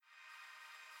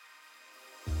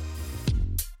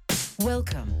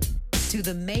Welcome to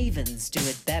the Mavens Do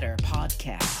It Better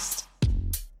podcast.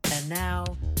 And now,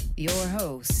 your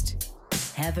host,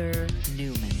 Heather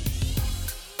Newman.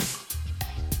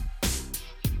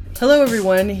 Hello,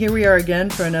 everyone. Here we are again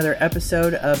for another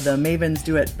episode of the Mavens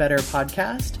Do It Better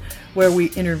podcast, where we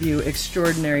interview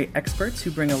extraordinary experts who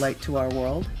bring a light to our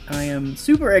world. I am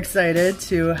super excited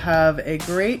to have a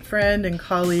great friend and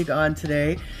colleague on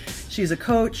today. She's a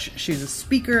coach, she's a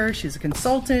speaker, she's a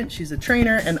consultant, she's a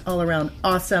trainer, and all-around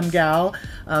awesome gal.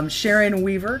 Sharon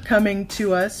Weaver, coming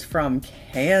to us from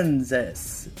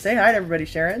Kansas. Say hi to everybody,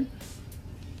 Sharon.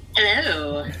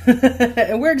 Hello.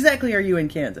 And where exactly are you in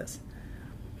Kansas?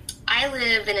 I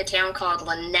live in a town called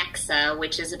Lenexa,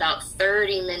 which is about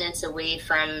 30 minutes away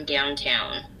from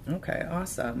downtown. Okay,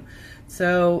 awesome.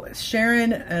 So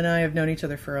Sharon and I have known each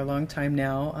other for a long time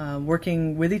now,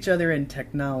 working with each other in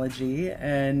technology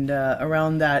and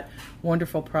around that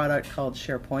wonderful product called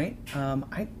SharePoint.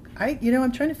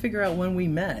 I'm trying to figure out when we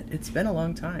met. It's been a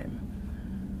long time.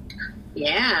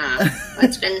 Yeah,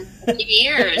 it's been a few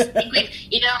years.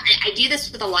 I do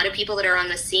this with a lot of people that are on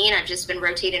the scene. I've just been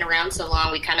rotating around so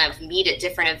long. We kind of meet at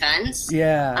different events.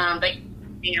 Yeah. But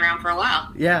been around for a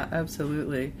while. Yeah,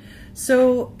 absolutely.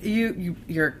 So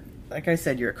you're, like I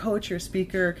said, you're a coach, you're a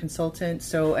speaker, consultant.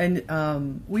 So,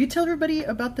 will you tell everybody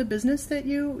about the business that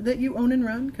you own and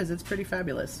run? Because it's pretty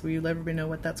fabulous. Will you let everybody know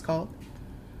what that's called?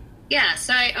 Yeah,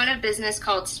 so I own a business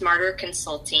called Smarter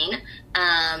Consulting,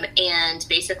 and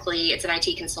basically it's an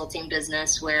IT consulting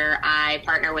business where I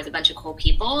partner with a bunch of cool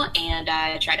people, and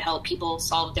I try to help people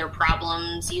solve their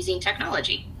problems using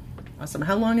technology. Awesome.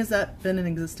 How long has that been in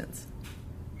existence?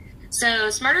 So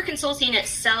Smarter Consulting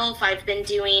itself, I've been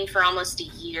doing for almost a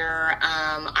year.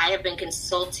 I have been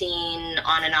consulting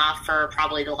on and off for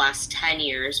probably the last 10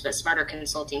 years, but Smarter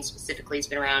Consulting specifically has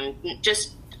been around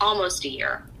just almost a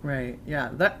year. Right.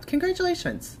 Yeah.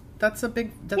 Congratulations. That's a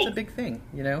big thing,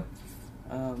 you know?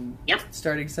 Yep.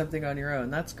 Starting something on your own.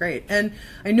 That's great. And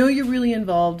I know you're really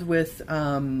involved with the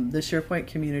SharePoint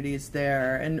communities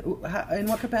there. And in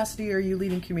what capacity are you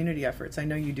leading community efforts? I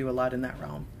know you do a lot in that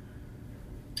realm.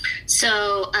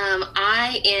 So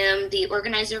I am the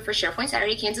organizer for SharePoint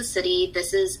Saturday Kansas City.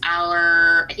 This is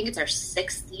I think it's our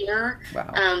 6th year.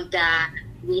 Wow. That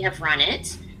we have run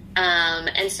it.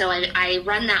 And so I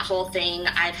run that whole thing.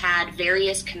 I've had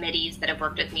various committees that have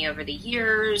worked with me over the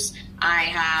years. I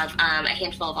have a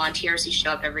handful of volunteers who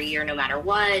show up every year no matter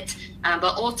what.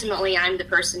 But ultimately, I'm the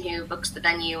person who books the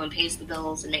venue and pays the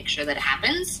bills and makes sure that it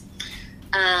happens.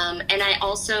 And I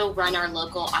also run our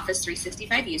local Office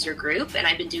 365 user group, and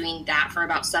I've been doing that for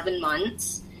about 7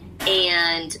 months.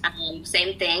 And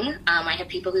same thing, I have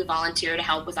people who volunteer to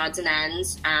help with odds and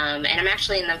ends, and I'm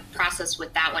actually in the process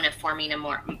with that one of forming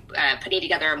putting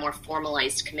together a more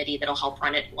formalized committee that'll help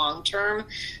run it long term.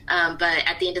 But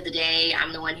at the end of the day,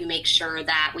 I'm the one who makes sure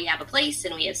that we have a place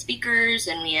and we have speakers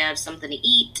and we have something to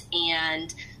eat,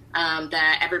 and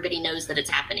that everybody knows that it's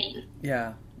happening.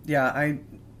 Yeah.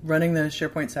 Running the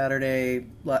SharePoint Saturday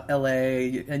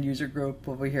LA and user group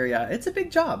over here, yeah, it's a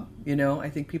big job. I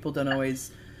think people don't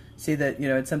always see that,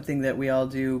 it's something that we all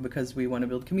do because we want to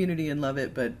build community and love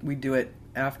it, but we do it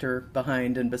after,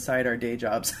 behind, and beside our day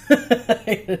jobs.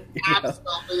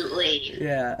 Absolutely.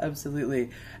 Yeah, absolutely.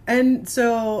 And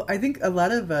so I think a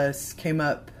lot of us came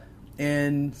up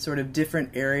in sort of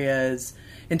different areas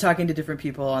in talking to different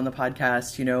people on the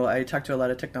podcast. I talked to a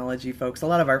lot of technology folks, a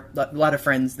lot of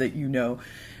friends that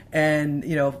and,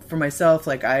 for myself,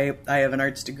 like I have an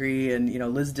arts degree, and,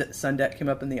 Liz Sundet came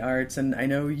up in the arts, and I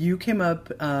know you came up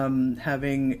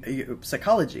having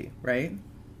psychology, right?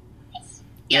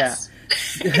 Yes.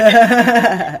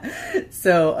 Yeah.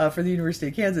 So for the University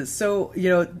of Kansas. So,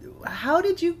 how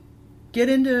did you get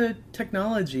into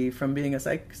technology from being a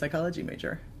psychology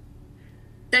major?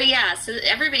 So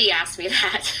everybody asks me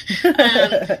that.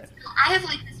 I have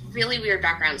this really weird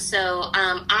background. So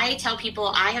I tell people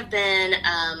I have been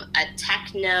a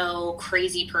techno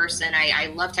crazy person.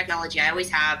 I love technology. I always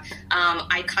have.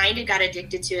 I kind of got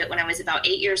addicted to it when I was about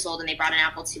 8 years old, and they brought an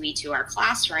Apple IIe to our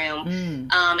classroom.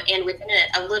 And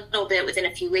within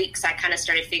a few weeks, I kind of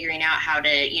started figuring out how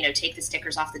to, take the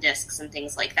stickers off the discs and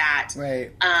things like that.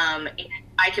 Right.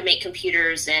 I could make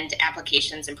computers and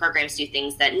applications and programs do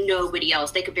things that nobody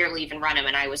else, they could barely even run them,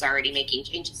 and I was already making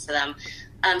changes to them.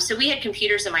 So we had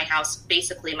computers in my house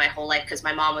basically my whole life because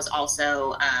my mom was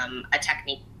also a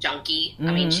technique junkie. Mm-hmm.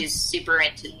 I mean, she's super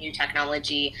into new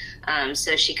technology.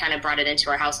 So she kind of brought it into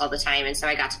our house all the time. And so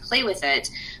I got to play with it.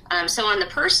 So on the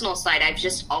personal side, I've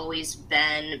just always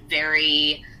been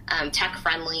very tech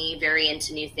friendly, very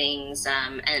into new things,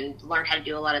 and learned how to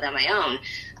do a lot of that on my own.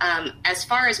 As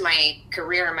far as my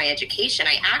career and my education,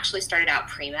 I actually started out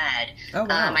pre-med. Oh,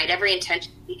 wow. I had every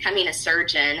intention of becoming a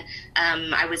surgeon.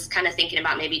 I was kind of thinking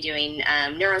about maybe doing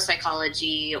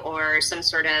neuropsychology or some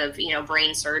sort of,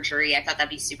 brain surgery. I thought that'd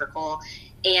be super cool.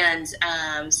 And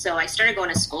so I started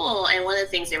going to school, and one of the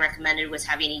things they recommended was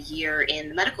having a year in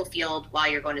the medical field while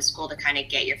you're going to school to kind of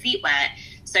get your feet wet.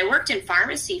 So I worked in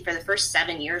pharmacy for the first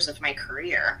 7 years of my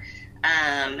career.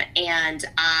 And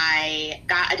I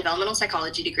got a developmental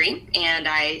psychology degree, and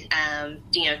I,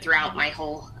 throughout my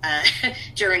whole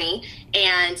journey,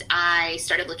 and I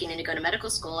started looking into going to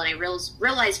medical school, and I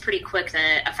realized pretty quick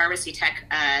that a pharmacy tech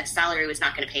salary was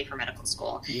not going to pay for medical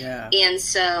school. Yeah. And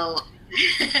so,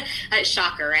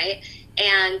 shocker, right?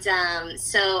 And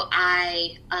so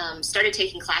I started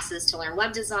taking classes to learn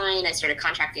web design. I started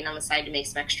contracting on the side to make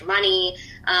some extra money.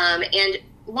 And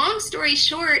long story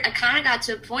short, I kind of got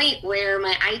to a point where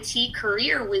my IT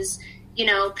career was,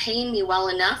 paying me well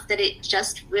enough that it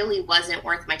just really wasn't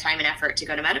worth my time and effort to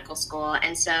go to medical school.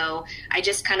 And so I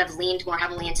just kind of leaned more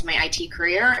heavily into my IT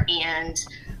career and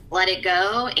let it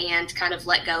go, and kind of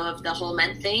let go of the whole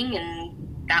med thing, and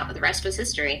the rest was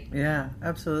history. Yeah,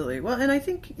 absolutely. Well, and I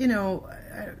think,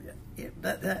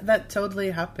 that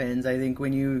totally happens. I think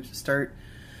when you start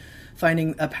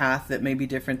finding a path that may be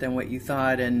different than what you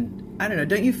thought, and I don't know,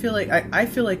 don't you feel like, I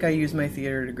feel like I use my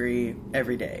theater degree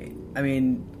every day. I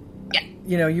mean,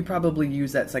 yeah. You probably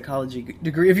use that psychology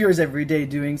degree of yours every day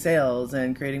doing sales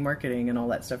and creating marketing and all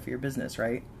that stuff for your business,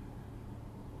 right?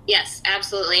 Yes,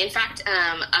 absolutely. In fact,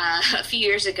 a few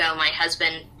years ago, my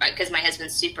husband, because my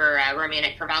husband's super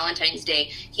romantic for Valentine's Day,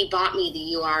 he bought me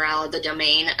the URL, the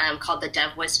domain called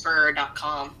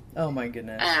thedevwhisperer.com. Oh my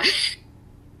goodness.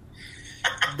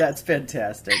 That's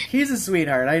fantastic. He's a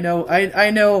sweetheart. I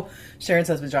know Sharon's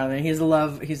husband, Jonathan. He's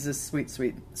a sweet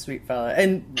fella.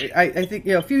 And I think,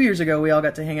 a few years ago, we all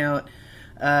got to hang out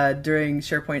during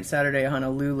SharePoint Saturday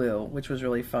Honolulu, which was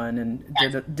really fun, and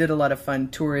did a lot of fun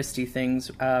touristy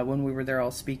things when we were there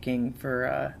all speaking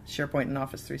for SharePoint and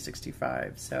Office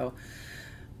 365. So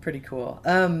pretty cool.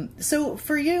 So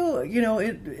for you,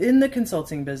 in the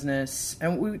consulting business,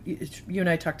 and you and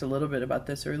I talked a little bit about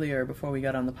this earlier before we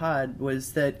got on the pod,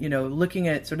 was that, looking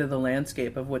at sort of the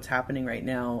landscape of what's happening right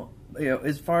now,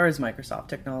 as far as Microsoft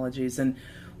technologies, and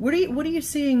what are you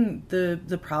seeing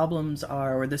the problems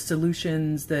are, or the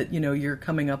solutions that you're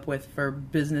coming up with for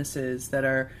businesses that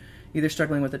are either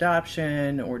struggling with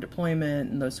adoption or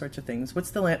deployment and those sorts of things?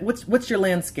 What's your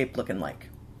landscape looking like?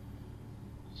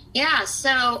 Yeah,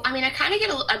 so, I kind of get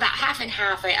about half and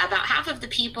half. About half of the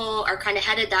people are kind of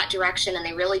headed that direction, and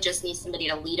they really just need somebody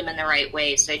to lead them in the right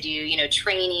way. So I do,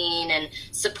 training and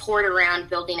support around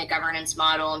building a governance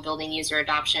model and building user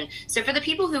adoption. So for the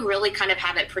people who really kind of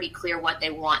have it pretty clear what they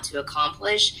want to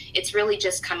accomplish, it's really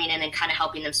just coming in and kind of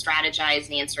helping them strategize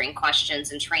and answering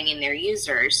questions and training their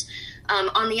users.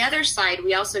 On the other side,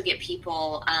 we also get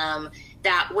people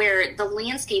that where the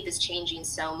landscape is changing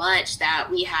so much that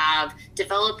we have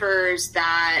developers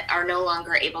that are no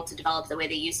longer able to develop the way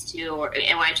they used to,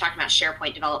 and when I'm talking about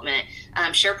SharePoint development,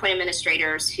 SharePoint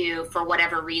administrators who, for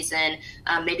whatever reason,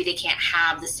 maybe they can't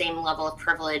have the same level of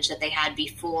privilege that they had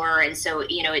before, and so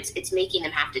it's making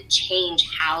them have to change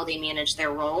how they manage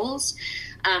their roles.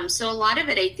 So a lot of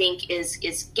it, I think, is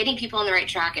getting people on the right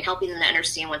track and helping them to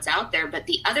understand what's out there. But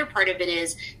the other part of it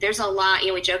is there's a lot,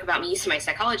 we joke about me using my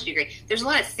psychology degree. There's a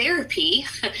lot of therapy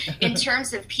in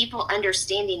terms of people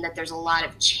understanding that there's a lot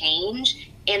of change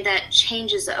and that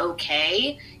change is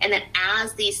okay. And that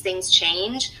as these things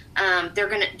change, they're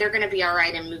gonna be all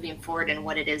right in moving forward in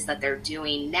what it is that they're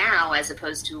doing now, as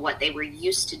opposed to what they were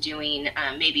used to doing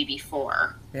maybe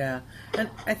before. Yeah, and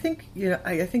I think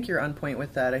I think you're on point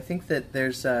with that. I think that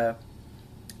there's a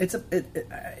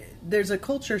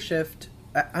culture shift.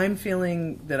 I'm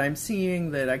feeling that I'm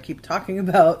seeing that I keep talking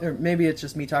about, or maybe it's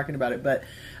just me talking about it, but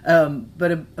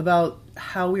about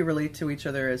how we relate to each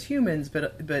other as humans,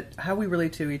 but how we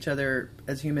relate to each other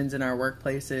as humans in our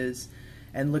workplaces,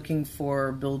 and looking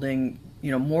for building,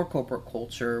 more corporate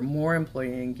culture, more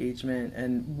employee engagement,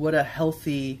 and what a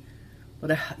healthy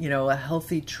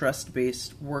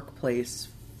trust-based workplace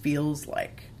feels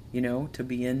like, to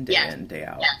be in day in, day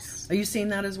out. Yes. Are you seeing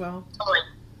that as well? Totally.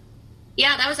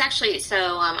 Yeah, that was actually,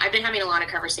 so I've been having a lot of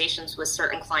conversations with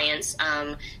certain clients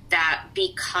that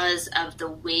because of the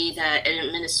way that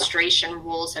administration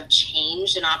rules have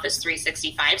changed in Office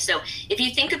 365. So if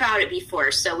you think about it before,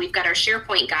 so we've got our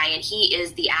SharePoint guy, and he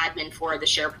is the admin for the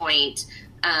SharePoint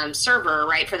server,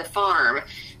 right, for the farm.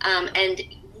 And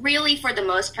really, for the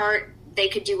most part, they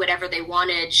could do whatever they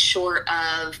wanted short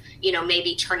of, you know,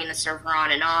 maybe turning the server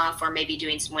on and off, or maybe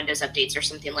doing some Windows updates or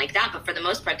something like that. But for the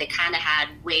most part, they kind of had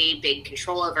way big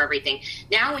control over everything.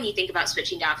 Now, when you think about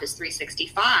switching to Office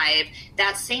 365,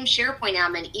 that same SharePoint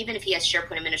admin, even if he has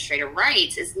SharePoint administrator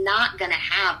rights, is not going to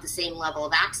have the same level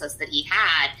of access that he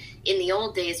had in the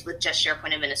old days with just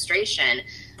SharePoint administration.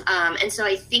 And so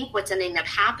I think what's ending up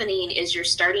happening is you're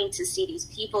starting to see these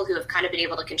people who have kind of been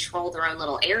able to control their own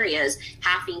little areas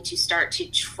having to start to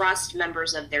trust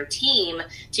members of their team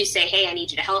to say, hey, I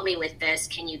need you to help me with this.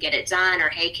 Can you get it done? Or,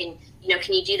 hey, can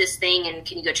you do this thing, and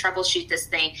can you go troubleshoot this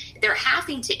thing? They're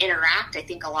having to interact, I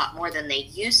think, a lot more than they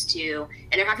used to,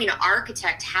 and they're having to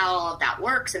architect how all of that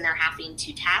works, and they're having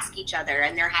to task each other,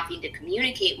 and they're having to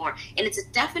communicate more. And it's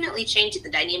definitely changing the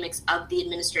dynamics of the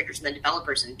administrators and the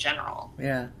developers in general.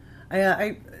 Yeah.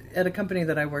 I at a company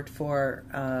that I worked for,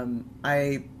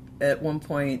 I at one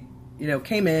point, you know,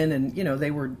 came in and, you know,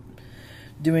 they were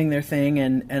doing their thing,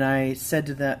 and I said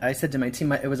to my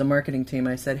team, it was a marketing team,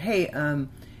 I said, hey,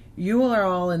 you are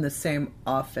all in the same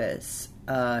office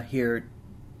here.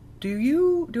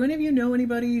 Do any of you know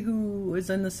anybody who is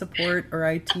in the support or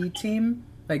IT team?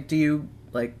 Like, do you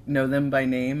know them by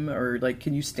name, or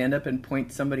can you stand up and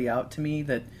point somebody out to me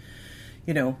that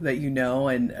you know?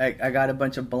 And I got a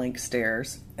bunch of blank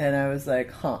stares, and I was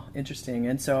like, huh, interesting.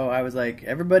 And so I was like,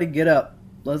 everybody get up,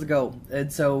 let's go.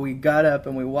 And so we got up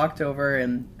and we walked over,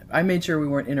 and I made sure we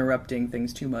weren't interrupting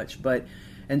things too much,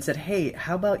 and said, hey,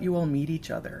 how about you all meet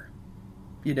each other?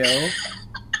 You know?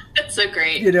 That's so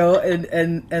great. You know,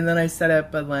 and then I set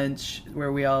up a lunch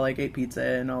where we all ate pizza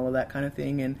and all of that kind of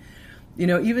thing. And, you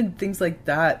know, even things like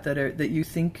that you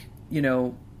think, you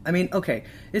know, I mean, okay,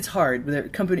 it's hard.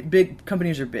 Big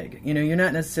companies are big. You know, you're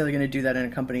not necessarily going to do that in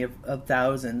a company of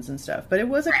thousands and stuff. But it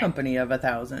was a company of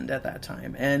 1,000 at that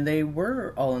time, and they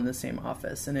were all in the same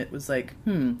office. And it was like,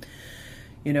 you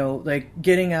know,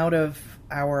 getting out of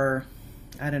our,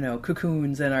 I don't know,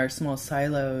 cocoons and our small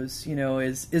silos, you know,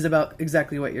 is about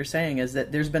exactly what you're saying, is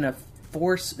that there's been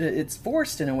it's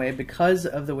forced in a way because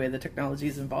of the way the technology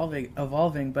is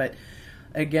evolving. But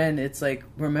again, it's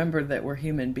remember that we're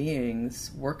human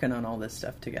beings working on all this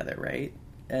stuff together, right?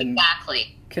 And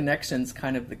exactly. Connection's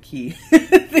kind of the key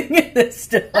thing in this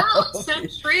stuff. Oh, so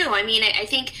true. I mean, I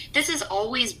think this has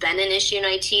always been an issue in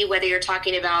IT, whether you're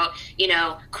talking about, you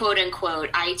know, quote unquote,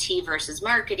 IT versus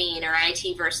marketing, or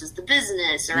IT versus the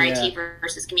business, or IT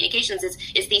versus communications.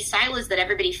 It's these silos that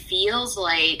everybody feels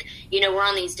like, you know, we're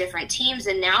on these different teams,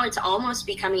 and now it's almost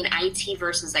becoming IT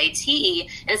versus IT.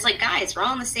 And it's like, guys, we're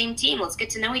all on the same team. Let's get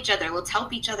to know each other. Let's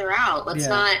help each other out. Let's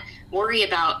not worry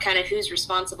about kind of who's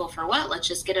responsible for what. Let's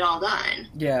just get it all done.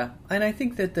 Yeah, and I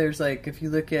think that there's if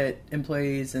you look at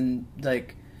employees, and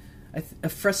a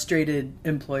frustrated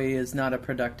employee is not a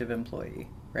productive employee,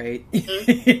 right?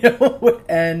 Mm-hmm. You know,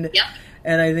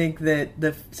 and I think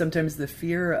that sometimes the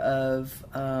fear of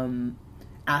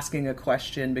asking a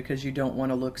question because you don't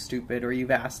want to look stupid, or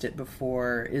you've asked it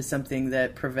before, is something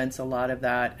that prevents a lot of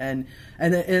that. And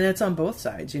it's on both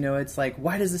sides. You know, it's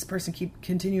why does this person keep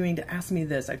continuing to ask me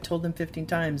this? I've told them 15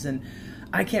 times, and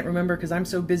I can't remember because I'm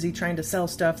so busy trying to sell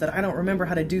stuff that I don't remember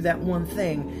how to do that one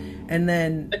thing. And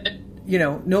then, you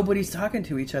know, nobody's talking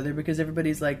to each other because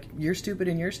everybody's like, you're stupid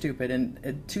and you're stupid,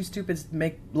 and two stupids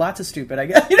make lots of stupid, I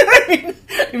guess. You know what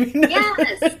I mean?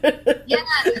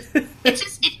 Yes. It's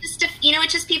just, you know,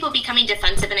 it's just people becoming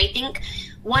defensive. And I think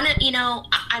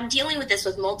I'm dealing with this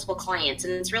with multiple clients,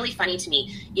 and it's really funny to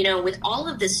me, you know, with all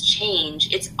of this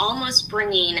change, it's almost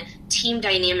bringing team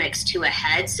dynamics to a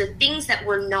head. So things that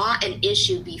were not an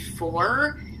issue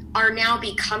before are now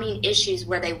becoming issues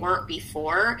where they weren't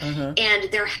before. Uh-huh.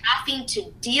 And they're having to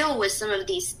deal with some of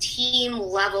these team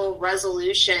level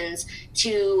resolutions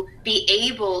to be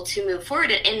able to move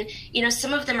forward. And, you know,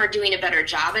 some of them are doing a better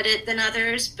job at it than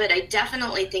others, but I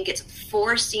definitely think it's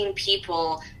forcing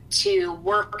people to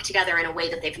work together in a way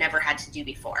that they've never had to do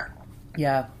before.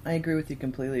 Yeah, I agree with you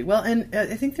completely. Well, and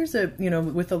I think there's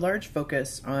with a large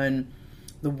focus on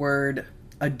the word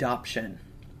adoption,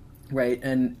 right?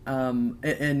 And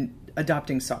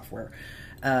adopting software,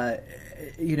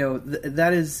 you know,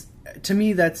 that is, to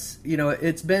me, that's, you know,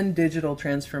 it's been digital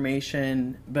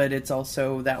transformation, but it's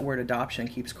also that word adoption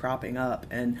keeps cropping up.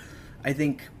 And I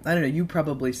think, I don't know, you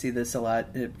probably see this a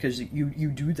lot because you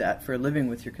do that for a living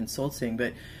with your consulting,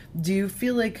 but do you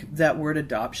feel like that word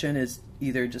adoption is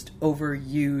either just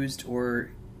overused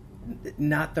or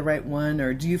not the right one,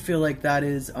 or do you feel like that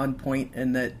is on point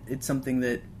and that it's something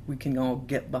that we can all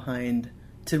get behind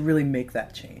to really make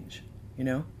that change, you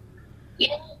know?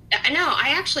 Yeah, no,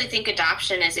 I actually think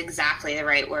adoption is exactly the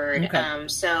right word. Okay.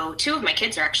 So 2 of my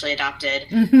kids are actually adopted.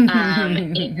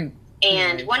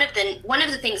 And one of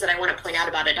the things that I want to point out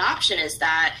about adoption is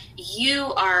that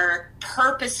you are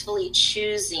purposefully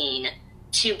choosing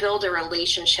to build a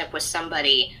relationship with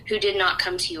somebody who did not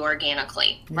come to you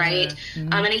organically, right?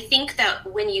 And I think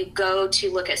that when you go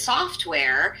to look at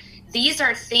software, these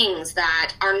are things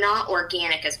that are not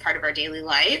organic as part of our daily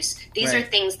lives. These are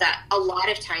things that a lot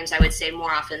of times, I would say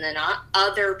more often than not,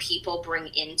 other people bring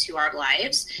into our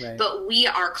lives. But we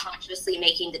are consciously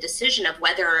making the decision of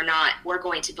whether or not we're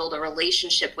going to build a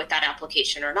relationship with that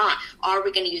application or not. Are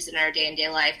we going to use it in our day-to-day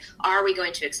life? Are we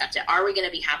going to accept it? Are we going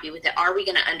to be happy with it? Are we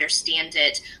going to understand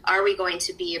it? Are we going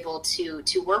to be able to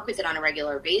work with it on a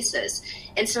regular basis?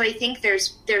 And so I think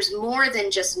there's more than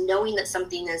just knowing that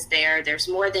something is there. There's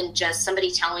more than just somebody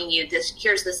telling you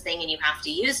here's this thing and you have to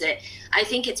use it. I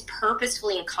think it's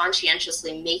purposefully and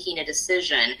conscientiously making a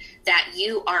decision that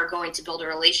you are going to build a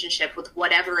relationship with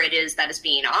whatever it is that is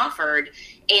being offered,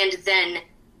 and then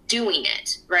doing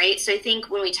it, right? So I think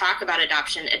when we talk about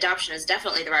adoption is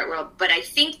definitely the right word. But I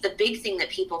think the big thing that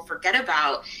people forget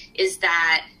about is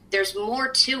that there's more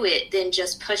to it than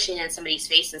just pushing in somebody's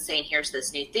face and saying, here's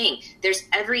this new thing. There's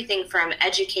everything from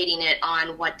educating it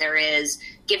on what there is,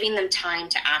 giving them time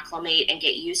to acclimate and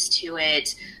get used to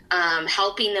it,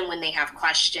 helping them when they have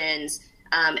questions,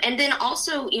 and then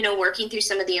also, working through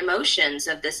some of the emotions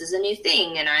of this is a new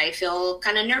thing and I feel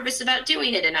kind of nervous about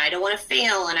doing it and I don't want to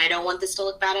fail and I don't want this to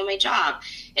look bad on my job.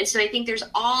 And so I think there's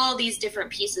all these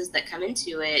different pieces that come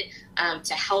into it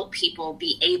to help people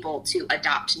be able to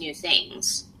adopt new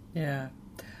things. Yeah.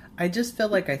 I just feel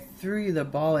like I threw you the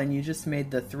ball and you just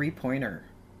made the 3-pointer.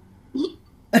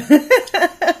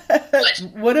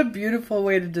 What a beautiful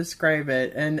way to describe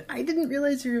it. And I didn't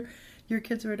realize your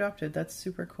kids were adopted. That's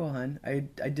super cool, hon. I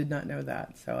did not know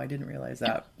that, so I didn't realize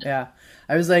that. Yeah.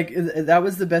 I was like, that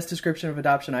was the best description of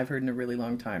adoption I've heard in a really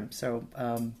long time. So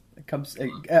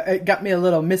it got me a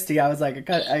little misty. I was like,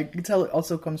 I could tell it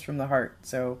also comes from the heart.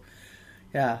 So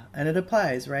yeah, and it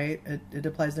applies, right? It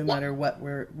applies no matter what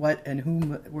and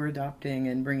whom we're adopting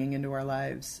and bringing into our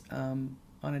lives on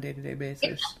a day-to-day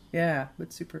basis. Yeah,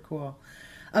 that's super cool.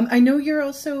 I know you're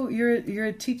also you're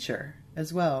a teacher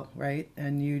as well, right?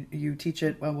 And you teach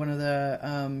at one of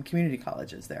the community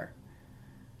colleges there.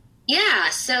 Yeah,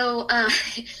 so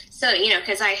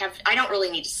because I don't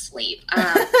really need to sleep.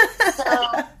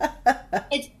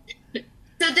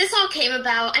 So this all came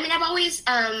about, I've always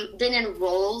been in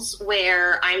roles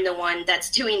where I'm the one that's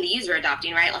doing the user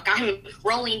adopting, right? Like I'm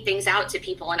rolling things out to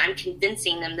people and I'm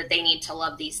convincing them that they need to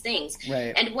love these things.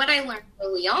 Right. And what I learned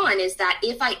early on is that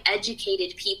if I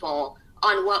educated people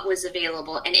on what was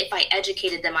available and if I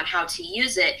educated them on how to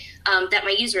use it, that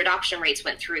my user adoption rates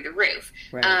went through the roof.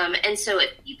 Right. And so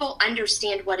if people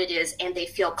understand what it is and they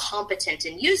feel competent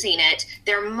in using it,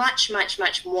 they're much, much,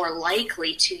 much more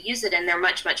likely to use it, and they're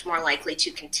much, much more likely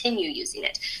to continue using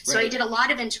it. So I did a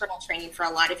lot of internal training for a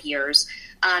lot of years.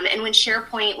 And when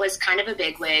SharePoint was kind of a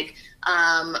bigwig,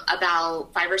 about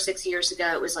 5 or 6 years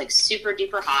ago, it was like super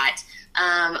duper hot.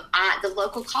 The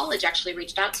local college actually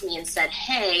reached out to me and said,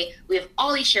 hey, we have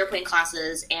all these SharePoint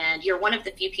classes and you're one of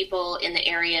the few people in the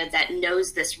area that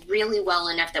knows this really well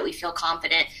enough that we feel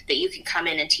confident that you can come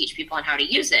in and teach people on how to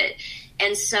use it.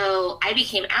 And so I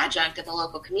became adjunct at the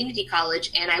local community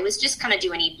college, and I was just kind of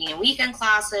doing evening and weekend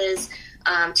classes,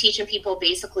 teaching people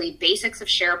basically basics of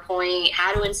SharePoint,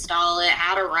 how to install it,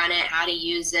 how to run it, how to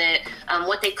use it,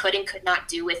 what they could and could not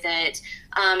do with it.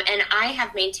 And I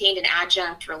have maintained an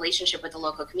adjunct relationship with the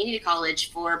local community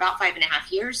college for about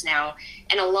 5.5 years now.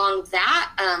 And along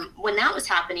that, when that was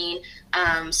happening,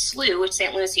 SLU, which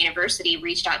St. Louis University,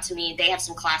 reached out to me. They have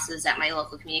some classes at my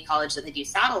local community college that they do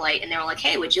satellite, and they were like,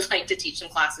 hey, would you like to teach some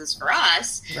classes for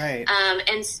us? Right.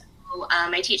 And so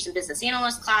I teach some business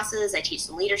analyst classes, I teach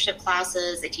some leadership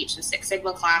classes, I teach some Six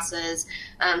Sigma classes,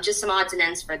 just some odds and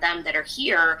ends for them that are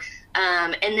here.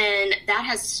 And then that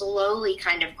has slowly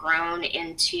kind of grown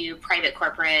into private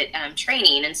corporate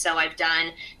training. And so I've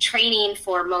done training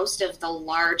for most of the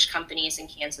large companies in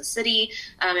Kansas City.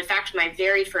 In fact, my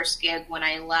very first gig when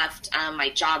I left my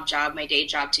day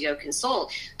job to go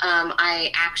consult,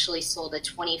 I actually sold a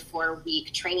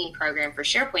 24-week training program for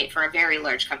SharePoint for a very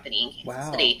large company in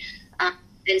Kansas City.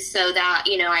 And so that,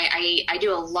 I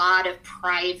do a lot of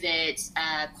private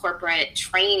corporate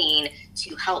training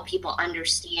to help people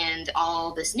understand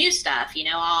all this new stuff,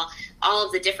 all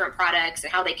of the different products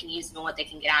and how they can use them and what they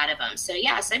can get out of them. So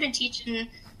yes, I've been teaching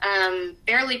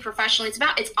fairly professionally.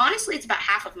 It's honestly about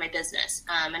half of my business.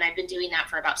 And I've been doing that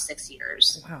for about 6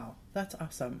 years. Wow. That's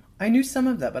awesome. I knew some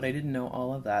of that, but I didn't know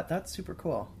all of that. That's super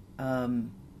cool.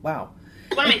 Wow.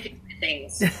 One of my favorite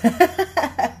things.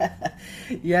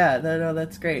 Yeah,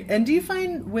 that's great. And do you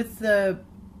find with the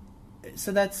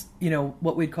so that's,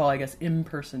 what we'd call, I guess,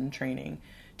 in-person training.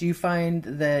 Do you find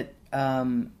that,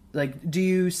 do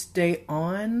you stay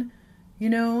on,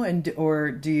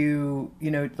 or do you,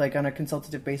 like on a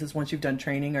consultative basis, once you've done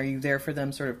training, are you there for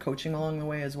them sort of coaching along the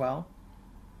way as well?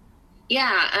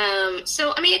 Yeah.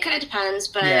 So, I mean, it kind of depends,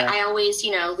 but I always,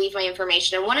 leave my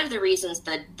information. And one of the reasons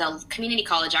that the community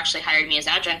college actually hired me as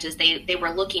adjunct is they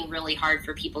were looking really hard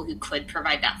for people who could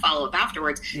provide that follow-up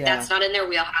afterwards. Yeah. That's not in their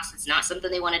wheelhouse. It's not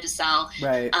something they wanted to sell.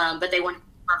 Right. But they wanted to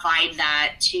provide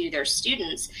that to their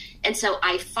students. And so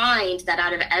I find that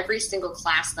out of every single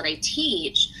class that I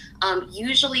teach,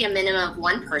 usually a minimum of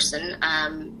one person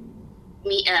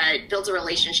builds a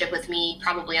relationship with me,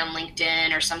 probably on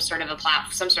LinkedIn or some sort of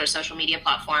social media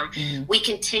platform. Mm-hmm. We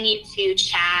continue to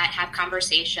chat, have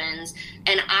conversations,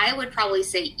 and I would probably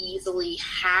say easily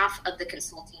half of the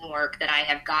consulting work that I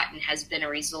have gotten has been a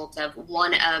result of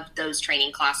one of those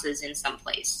training classes in some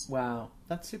place. Wow,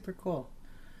 that's super cool.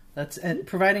 And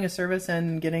providing a service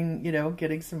and getting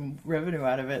some revenue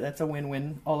out of it. That's a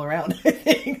win-win all around. I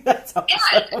think that's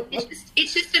awesome. Yeah,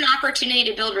 it's just an opportunity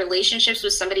to build relationships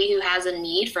with somebody who has a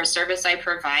need for a service I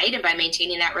provide. And by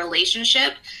maintaining that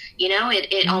relationship,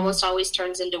 it almost always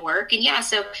turns into work. And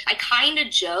so I kind of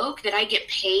joke that I get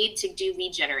paid to do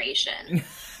lead generation.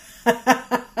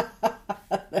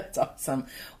 That's awesome.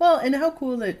 Well, and how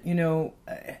cool that,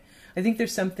 I think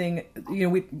there's something,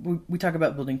 we talk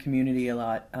about building community a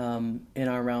lot in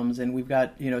our realms, and we've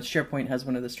got, SharePoint has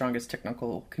one of the strongest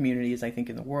technical communities, I think,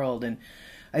 in the world. And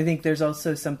I think there's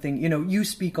also something, you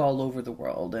speak all over the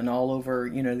world and all over,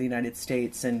 the United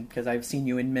States. And because I've seen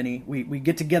you in we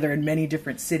get together in many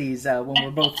different cities when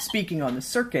we're both speaking on the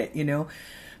circuit,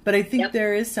 But I think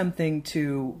there is something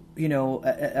to,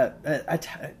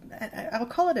 I'll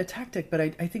call it a tactic, but I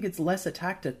think it's less a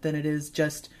tactic than it is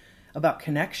just about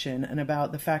connection and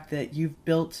about the fact that you've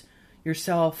built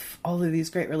yourself all of these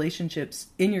great relationships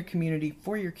in your community,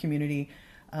 for your community,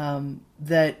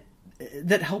 that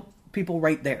help people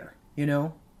right there,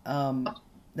 and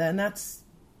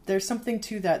there's something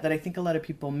to that I think a lot of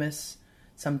people miss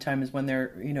sometimes when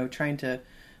they're, trying to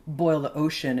boil the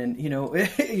ocean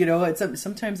and,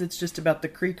 sometimes it's just about the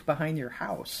creek behind your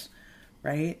house,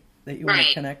 right? That you want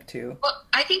to connect to. Well,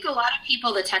 I think a lot of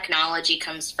people, the technology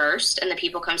comes first and the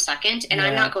people come second. And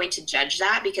I'm not going to judge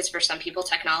that because for some people,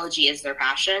 technology is their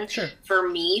passion. Sure. For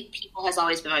me, people has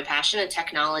always been my passion and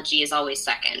technology is always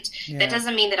second. Yeah. That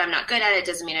doesn't mean that I'm not good at it. It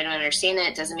doesn't mean I don't understand it.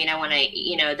 It doesn't mean I want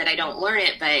to, that I don't learn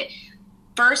it. But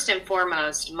first and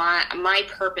foremost, my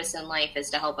purpose in life is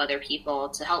to help other people,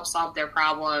 to help solve their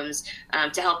problems,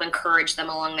 to help encourage them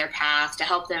along their path, to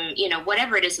help them,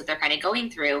 whatever it is that they're kind of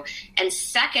going through. And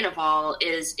second of all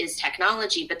is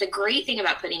technology. But the great thing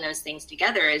about putting those things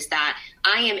together is that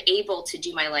I am able to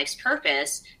do my life's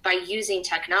purpose by using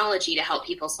technology to help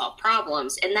people solve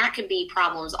problems. And that can be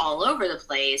problems all over the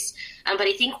place. But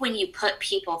I think when you put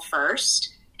people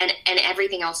first, and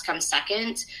everything else comes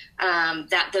second,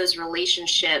 that those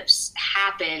relationships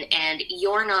happen and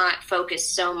you're not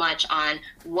focused so much on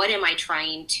what am I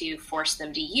trying to force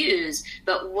them to use,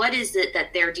 but what is it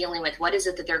that they're dealing with? What is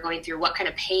it that they're going through? What kind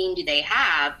of pain do they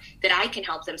have that I can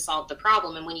help them solve the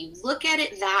problem? And when you look at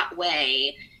it that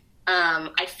way,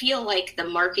 I feel like the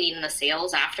marketing and the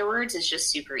sales afterwards is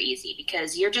just super easy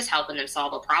because you're just helping them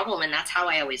solve a problem. And that's how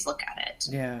I always look at it.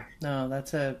 Yeah, no,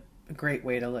 that's a great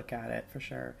way to look at it for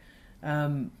sure.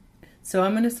 So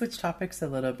I'm going to switch topics a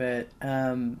little bit.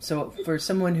 So for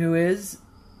someone who is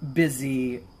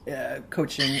busy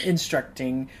coaching,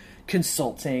 instructing,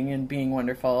 consulting, and being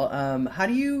wonderful, how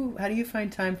do you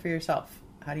find time for yourself?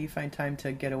 How do you find time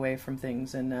to get away from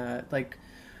things and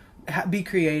be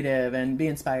creative and be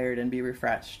inspired and be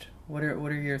refreshed? What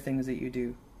are your things that you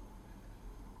do?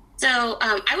 So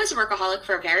I was a workaholic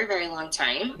for a very, very long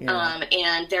time. Yeah.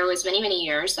 And there was many, many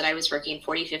years that I was working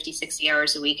 40, 50, 60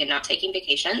 hours a week and not taking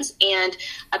vacations. And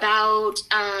about,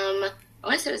 I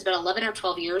want to say it was about 11 or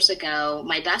 12 years ago,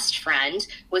 my best friend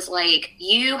was like,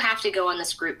 you have to go on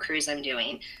this group cruise I'm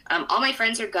doing. All my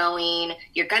friends are going.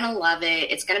 You're going to love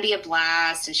it. It's going to be a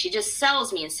blast. And she just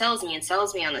sells me and sells me and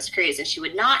sells me on this cruise. And she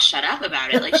would not shut up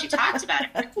about it. Like she talked about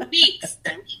it for weeks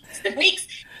and weeks and weeks.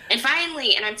 And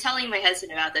finally, and I'm telling my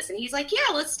husband about this, and he's like,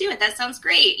 yeah, let's do it. That sounds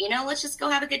great. Let's just go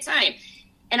have a good time.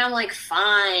 And I'm like,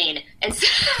 fine. And so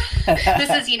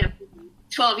this is,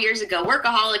 12 years ago.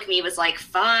 Workaholic me was like,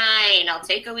 fine, I'll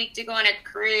take a week to go on a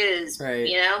cruise, right.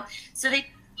 So they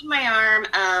took my arm,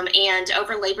 and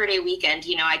over Labor Day weekend,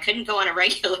 I couldn't go on a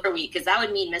regular week because that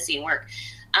would mean missing work.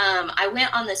 I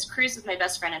went on this cruise with my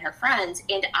best friend and her friends,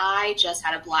 and I just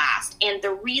had a blast. And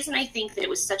the reason I think that it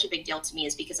was such a big deal to me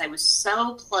is because I was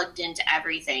so plugged into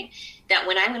everything that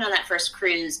when I went on that first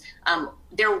cruise,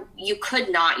 you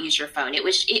could not use your phone.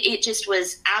 It just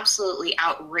was absolutely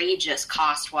outrageous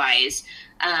cost-wise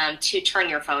to turn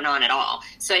your phone on at all.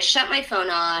 So I shut my phone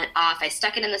off. I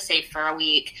stuck it in the safe for a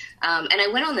week, and I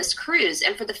went on this cruise.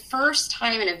 And for the first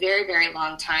time in a very, very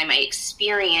long time, I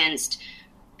experienced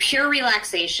pure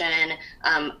relaxation,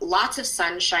 lots of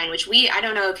sunshine, which I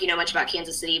don't know if you know much about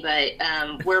Kansas City, but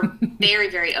we're very,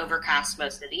 very overcast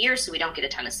most of the year, so we don't get a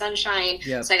ton of sunshine.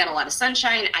 Yep. So I got a lot of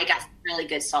sunshine. I got really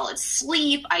good solid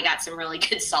sleep. I got some really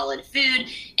good solid food.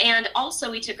 And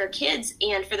also we took our kids,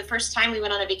 and for the first time we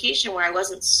went on a vacation where I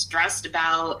wasn't stressed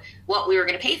about what we were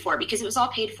going to pay for because it was all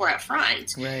paid for up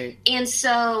front. Right. And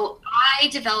so I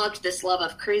developed this love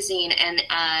of cruising, and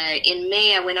in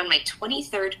May I went on my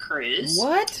 23rd cruise.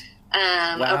 What?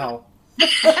 Wow.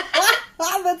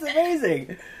 That's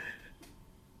amazing.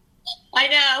 I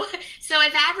know. So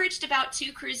I've averaged about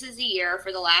 2 cruises a year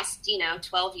for the last,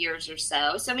 12 years or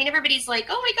so. So, I mean, everybody's like,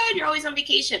 oh my God, you're always on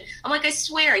vacation. I'm like, I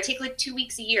swear, I take like 2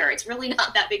 weeks a year. It's really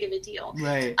not that big of a deal.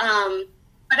 Right.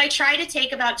 But I try to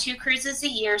take about 2 cruises a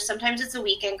year. Sometimes it's a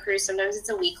weekend cruise. Sometimes it's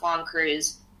a week-long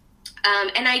cruise.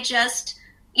 And I just,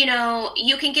 you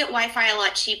can get Wi-Fi a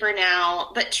lot cheaper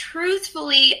now. But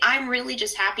truthfully, I'm really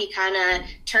just happy kind of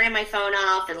turning my phone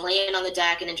off and laying on the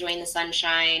deck and enjoying the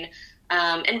sunshine.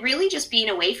 And really just being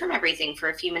away from everything for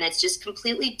a few minutes, just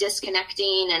completely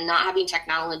disconnecting and not having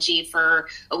technology for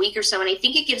a week or so. And I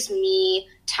think it gives me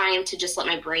time to just let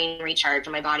my brain recharge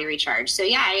and my body recharge. So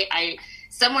yeah, I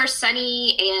somewhere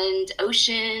sunny and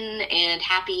ocean and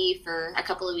happy for a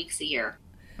couple of weeks a year.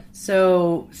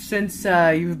 So since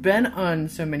you've been on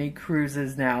so many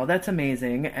cruises now, that's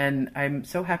amazing. And I'm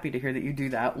so happy to hear that you do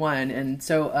that one. And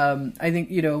so I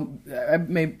think, I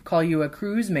may call you a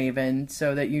cruise maven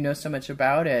so that you know so much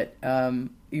about it.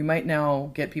 You might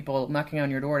now get people knocking on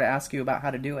your door to ask you about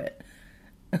how to do it.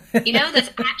 That's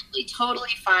actually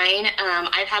totally fine.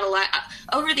 I've had a lot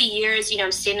over the years,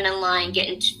 I'm standing in line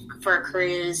getting for a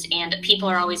cruise, and people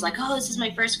are always like, oh, this is my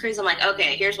first cruise. I'm like,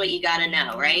 okay, here's what you got to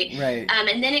know. Right.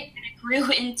 And then it kind of grew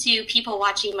into people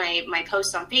watching my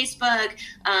posts on Facebook.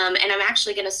 And I'm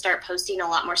actually going to start posting a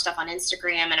lot more stuff on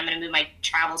Instagram, and I'm going to move my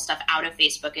travel stuff out of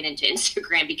Facebook and into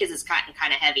Instagram because it's gotten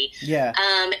kind of heavy. Yeah.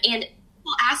 And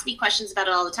people ask me questions about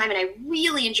it all the time, and I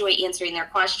really enjoy answering their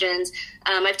questions.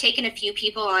 I've taken a few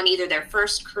people on either their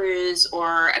first cruise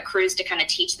or a cruise to kind of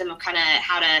teach them kind of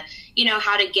how to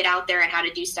get out there and how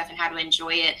to do stuff and how to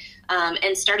enjoy it.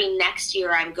 And starting next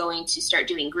year, I'm going to start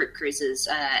doing group cruises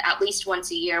at least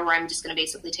once a year, where I'm just going to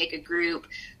basically take a group,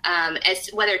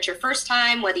 whether it's your first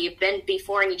time, whether you've been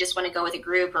before and you just want to go with a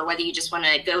group, or whether you just want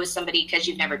to go with somebody because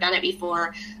you've never done it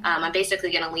before. I'm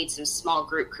basically going to lead some small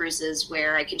group cruises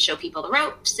where I can show people the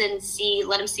ropes and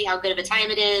let them see how good of a time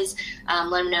it is,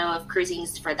 let them know if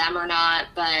cruising's for them or not.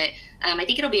 But I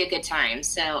think it'll be a good time.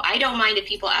 So I don't mind if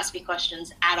people ask me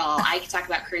questions at all. I can talk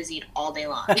about cruising all day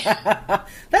long.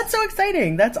 That's so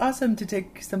exciting. That's awesome to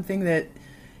take something that,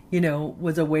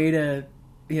 was a way to,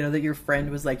 that your friend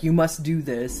was like, you must do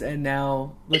this. And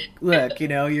now look,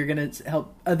 you're going to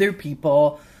help other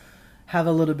people have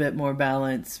a little bit more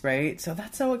balance. Right. So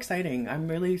that's so exciting. I'm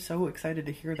really so excited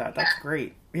to hear that. That's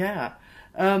great. Yeah.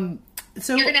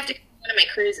 So you're going to have to one of my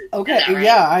cruises. Okay, right?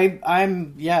 Yeah,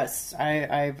 yes.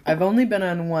 I've only been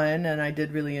on one, and I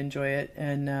did really enjoy it.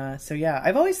 And so yeah,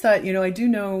 I've always thought,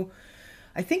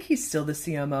 I think he's still the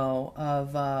CMO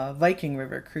of Viking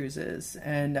River Cruises,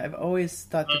 and I've always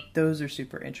thought that those are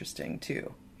super interesting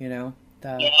too. Yeah.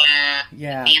 Those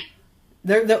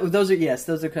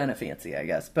are kind of fancy, I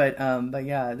guess. But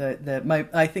yeah,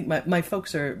 I think my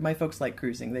folks like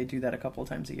cruising. They do that a couple of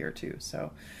times a year too.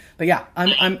 So, but yeah,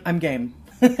 I'm game.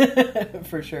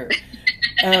 For sure.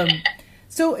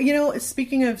 So,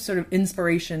 speaking of sort of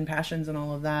inspiration, passions, and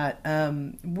all of that,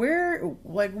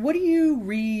 what do you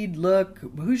read, look,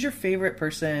 who's your favorite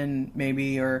person,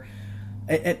 maybe, or,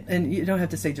 and you don't have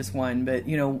to say just one, but,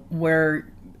 where,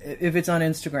 if it's on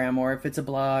Instagram or if it's a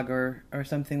blog or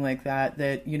something like that,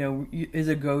 is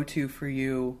a go-to for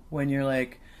you when you're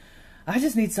like, I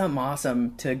just need something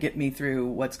awesome to get me through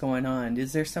what's going on.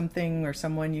 Is there something or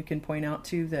someone you can point out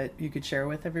to that you could share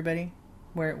with everybody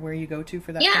where you go to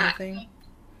for that kind of thing?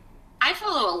 I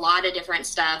follow a lot of different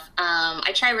stuff.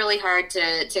 I try really hard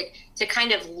to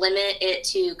kind of limit it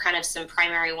to kind of some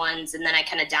primary ones, and then I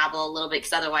kind of dabble a little bit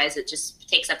because otherwise it just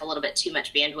takes up a little bit too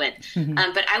much bandwidth. Mm-hmm.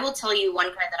 But I will tell you one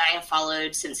guy that I have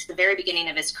followed since the very beginning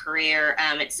of his career.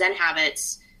 It's Zen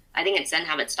Habits. I think it's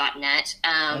zenhabits.net.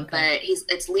 Okay. But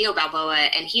it's Leo Balboa,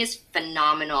 and he is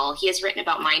phenomenal. He has written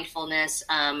about mindfulness.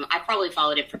 I probably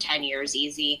followed him for 10 years,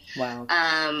 easy. Wow.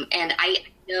 And I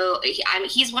know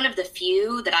he's one of the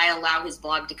few that I allow his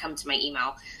blog to come to my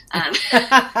email,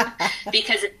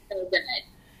 because it's so good.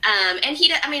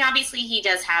 And obviously he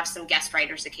does have some guest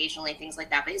writers occasionally, things like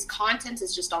that, but his content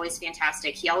is just always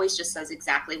fantastic. He always just says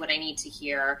exactly what I need to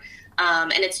hear.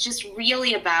 And it's just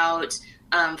really about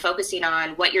focusing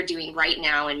on what you're doing right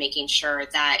now and making sure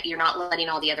that you're not letting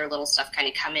all the other little stuff kind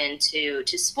of come in to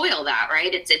spoil that,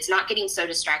 right? It's not getting so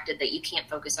distracted that you can't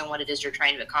focus on what it is you're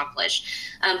trying to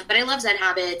accomplish. But I love Zen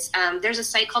Habits. There's a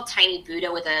site called Tiny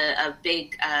Buddha with a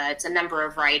big, it's a number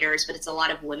of writers, but it's a lot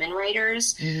of women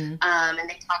writers. Mm-hmm. And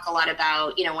they talk a lot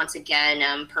about, once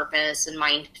again, purpose and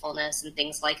mindfulness and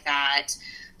things like that.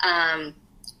 I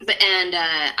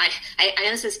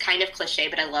know this is kind of cliche,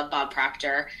 but I love Bob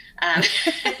Proctor.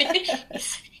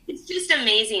 It's just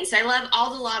amazing. So I love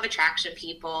all the law of attraction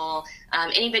people,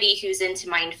 anybody who's into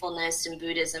mindfulness and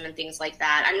Buddhism and things like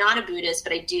that. I'm not a Buddhist,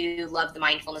 but I do love the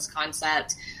mindfulness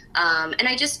concept. And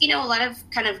I just, a lot of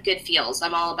kind of good feels.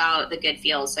 I'm all about the good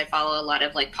feels. So I follow a lot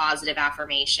of like positive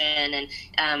affirmation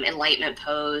and enlightenment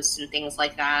posts and things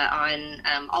like that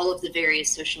on all of the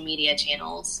various social media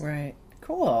channels. Right.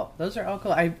 Cool. Those are all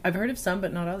cool. I've heard of some,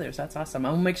 but not others. That's awesome.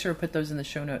 I'll make sure to put those in the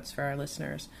show notes for our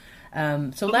listeners.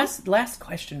 So last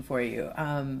question for you.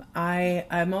 I'm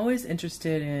always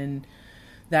interested in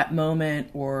that moment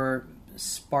or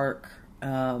spark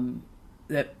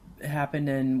that happened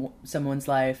in someone's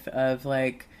life of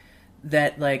like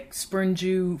that like spurned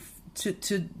you to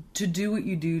do what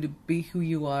you do, to be who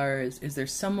you are. Is there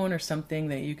someone or something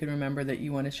that you can remember that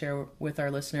you want to share with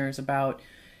our listeners about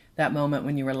that moment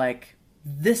when you were like,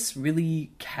 this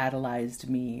really catalyzed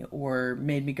me or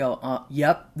made me go,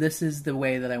 yep, this is the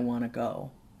way that I want to go?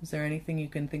 Is there anything you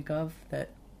can think of that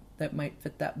might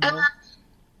fit that bill?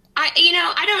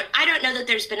 I don't know that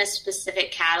there's been a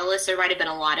specific catalyst. There might have been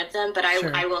a lot of them, but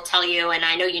I will tell you, and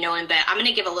I know you know him, but I'm going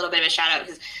to give a little bit of a shout out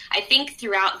because I think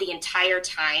throughout the entire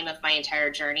time of my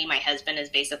entire journey, my husband has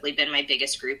basically been my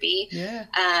biggest groupie. Yeah.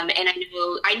 And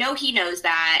I know he knows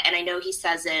that, and I know he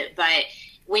says it, but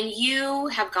when you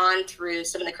have gone through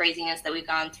some of the craziness that we've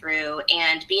gone through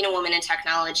and being a woman in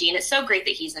technology, and it's so great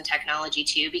that he's in technology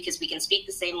too, because we can speak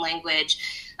the same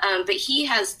language. But he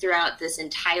has throughout this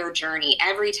entire journey,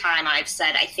 every time I've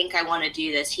said, I think I want to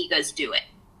do this, he goes, do it.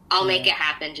 I'll make it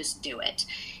happen. Just do it.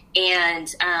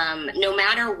 And no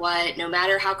matter what, no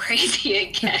matter how crazy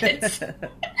it gets,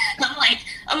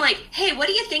 I'm like, hey, what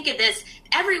do you think of this?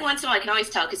 Every once in a while, I can always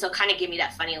tell because he'll kind of give me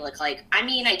that funny look like, I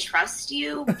mean, I trust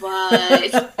you, but,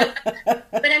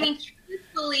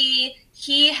 truthfully,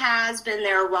 he has been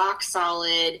there rock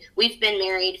solid. We've been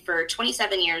married for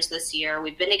 27 years this year.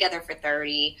 We've been together for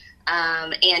 30.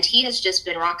 And he has just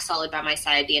been rock solid by my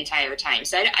side the entire time.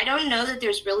 So I don't know that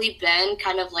there's really been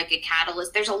kind of like a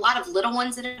catalyst. There's a lot of little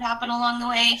ones that have happened along the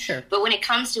way. Sure. But when it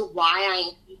comes to why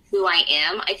I am who I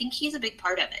am, I think he's a big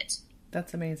part of it.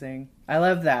 That's amazing. I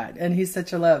love that. And he's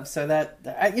such a love. So that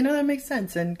makes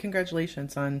sense. And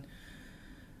congratulations on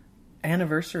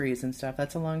anniversaries and stuff.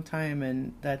 That's a long time.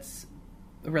 And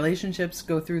relationships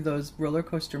go through those roller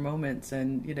coaster moments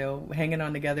and, hanging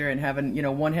on together and having,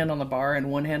 one hand on the bar and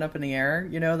one hand up in the air,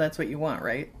 that's what you want,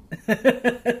 right?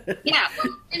 Yeah.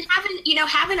 And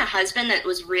having a husband that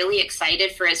was really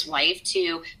excited for his wife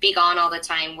to be gone all the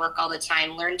time, work all the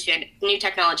time, learn new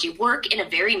technology, work in a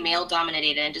very male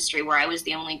dominated industry where I was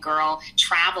the only girl,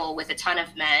 travel with a ton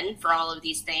of men for all of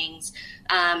these things.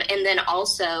 And then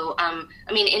also,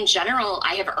 in general,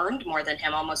 I have earned more than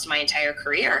him almost my entire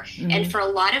career. Mm-hmm. And for a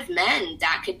lot of men,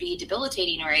 that could be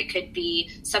debilitating, or it could be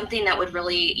something that would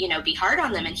really, be hard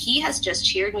on them. And he has just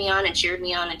cheered me on and cheered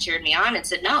me on and cheered me on and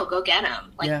said, no, go get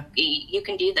him. You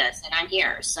can do this, and I'm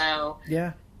here. So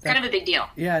yeah, it's kind of a big deal.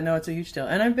 Yeah, no, it's a huge deal.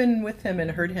 And I've been with him and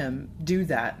heard him do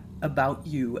that about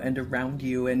you and around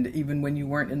you, and even when you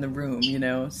weren't in the room,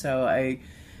 so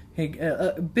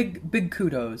big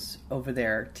kudos over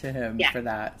there to him for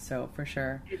that. So for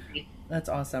sure. That's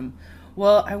awesome.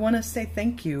 Well, I want to say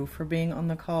thank you for being on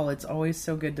the call. It's always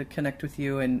so good to connect with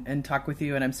you and talk with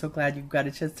you. And I'm so glad you got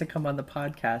a chance to come on the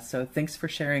podcast. So thanks for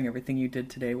sharing everything you did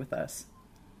today with us.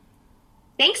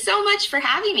 Thanks so much for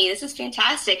having me. This is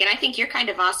fantastic. And I think you're kind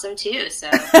of awesome too.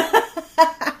 So.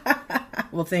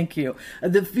 Well, thank you.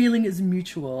 The feeling is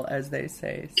mutual, as they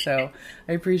say. So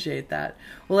I appreciate that.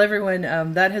 Well, everyone,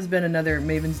 that has been another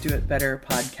Mavens Do It Better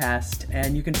podcast.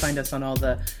 And you can find us on all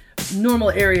the normal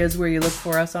areas where you look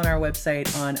for us, on our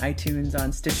website, on iTunes,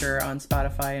 on Stitcher, on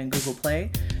Spotify, and Google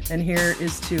Play. And here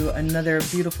is to another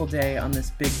beautiful day on this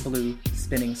big blue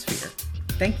spinning sphere.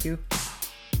 Thank you.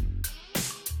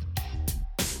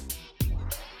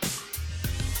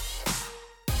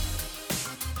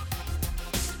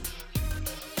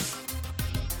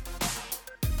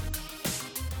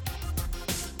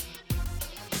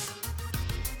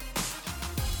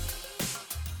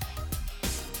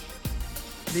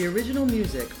 The original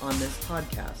music on this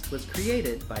podcast was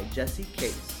created by Jesse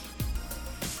Case.